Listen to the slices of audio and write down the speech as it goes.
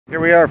Here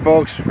we are,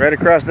 folks. Right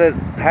across that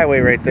highway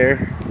right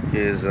there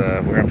is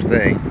where I'm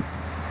staying.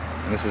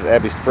 And this is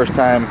Abby's first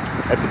time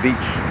at the beach.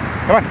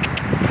 Come on.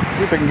 Let's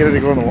see if I can get her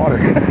to go in the water.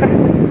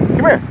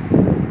 Come here.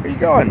 Where are you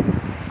going?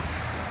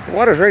 The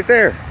water's right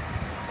there.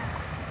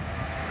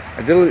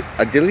 I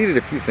deleted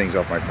a few things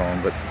off my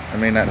phone, but I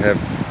may not have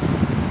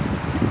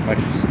much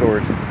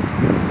storage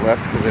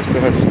left because I still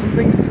have some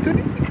things to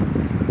delete.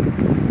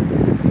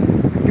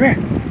 Come here.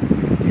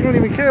 You don't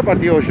even care about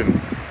the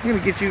ocean. I'm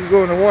gonna get you to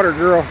go in the water,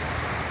 girl.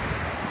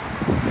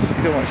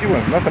 She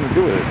wants nothing to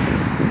do with it.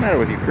 What's the matter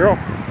with you, girl?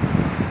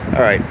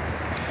 Alright.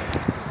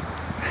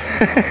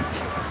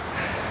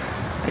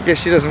 I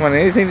guess she doesn't want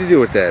anything to do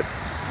with that.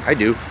 I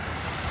do.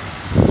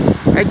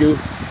 I do.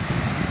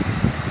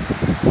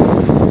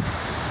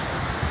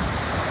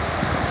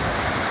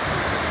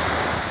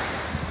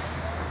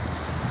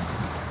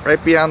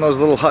 Right beyond those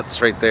little huts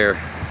right there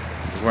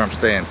is where I'm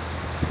staying.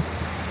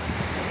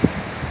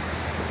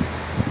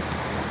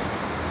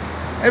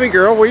 Hey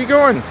girl, where you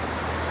going?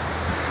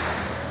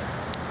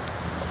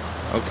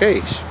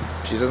 Okay,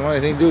 she doesn't want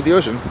anything to do with the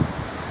ocean.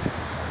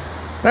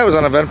 That was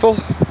uneventful.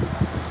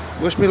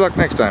 Wish me luck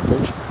next time,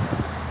 folks.